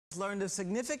Learned of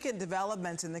significant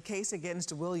developments in the case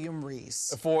against William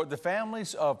Reece. For the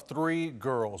families of 3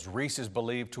 girls Reece is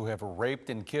believed to have raped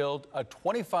and killed, a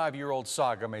 25-year-old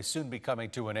saga may soon be coming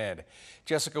to an end.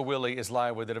 Jessica Willie is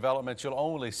live with the developments you'll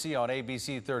only see on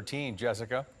ABC 13.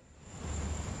 Jessica.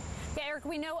 Yeah, Eric,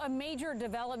 we know a major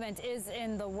development is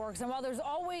in the works, and while there's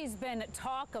always been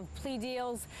talk of plea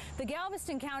deals, the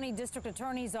Galveston County District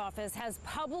Attorney's Office has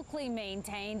publicly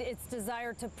maintained its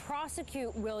desire to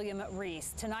prosecute William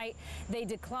Reece. Tonight, they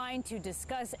declined to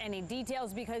discuss any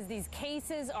details because these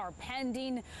cases are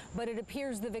pending, but it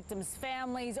appears the victims'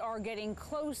 families are getting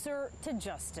closer to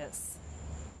justice.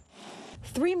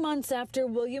 3 months after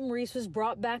William Reece was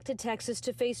brought back to Texas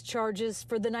to face charges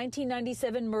for the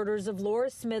 1997 murders of Laura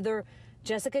Smither,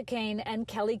 Jessica Cain, and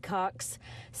Kelli Cox,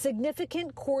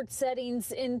 significant court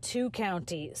settings in 2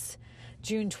 counties.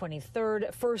 June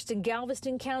 23rd, first in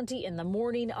Galveston County in the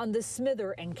morning on the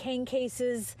Smither and Cain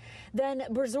cases, then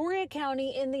Brazoria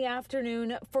County in the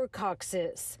afternoon for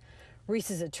Cox's.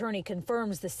 Reece's attorney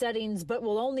confirms the settings, but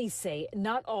will only say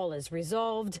not all is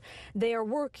resolved. They are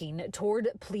working toward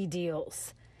plea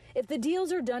deals. If the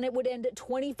deals are done, it would end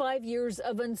 25 years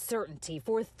of uncertainty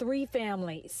for 3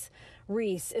 families.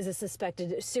 Reece is a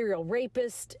suspected serial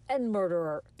rapist and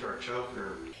murderer.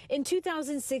 In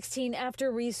 2016,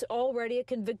 after Reece, already a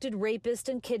convicted rapist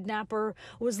and kidnapper,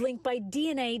 was linked by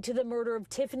DNA to the murder of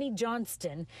Tiffany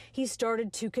Johnston, he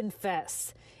started to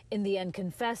confess. In the end,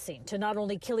 confessing to not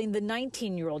only killing the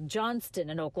 19-year-old Johnston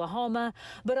in Oklahoma,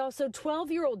 but also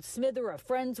 12-year-old Smither of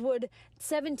Friendswood,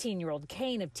 17-year-old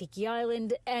Cain of Tiki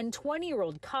Island, and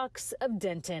 20-year-old Cox of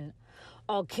Denton,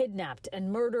 all kidnapped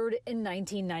and murdered in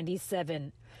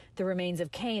 1997. The remains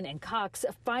of Cain and Cox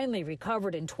finally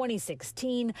recovered in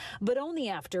 2016, but only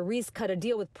after Reece cut a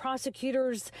deal with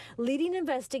prosecutors, leading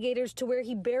investigators to where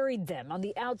he buried them on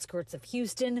the outskirts of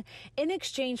Houston in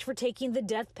exchange for taking the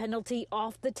death penalty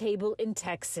off the table in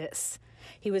Texas.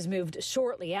 He was moved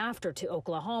shortly after to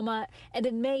Oklahoma, and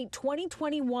in May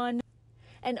 2021,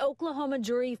 an Oklahoma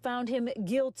jury found him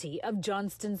guilty of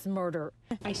Johnston's murder.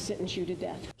 I sentence you to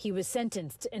death. He was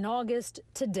sentenced in August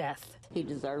to death. He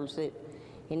deserves it.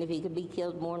 And if he could be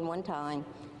killed more than one time,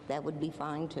 that would be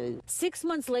fine too. 6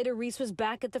 months later, Reece was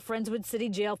back at the Friendswood City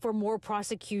Jail for more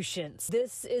prosecutions.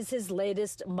 This is his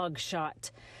latest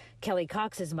mugshot. Kelli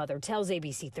Cox's mother tells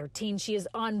ABC 13 she is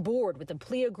on board with the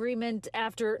plea agreement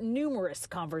after numerous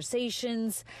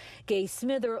conversations. Gay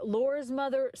Smither, Laura's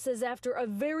mother, says after a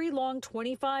very long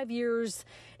 25 years,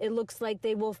 it looks like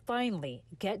they will finally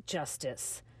get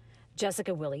justice.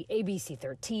 Jessica Willie, ABC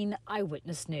 13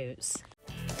 Eyewitness News.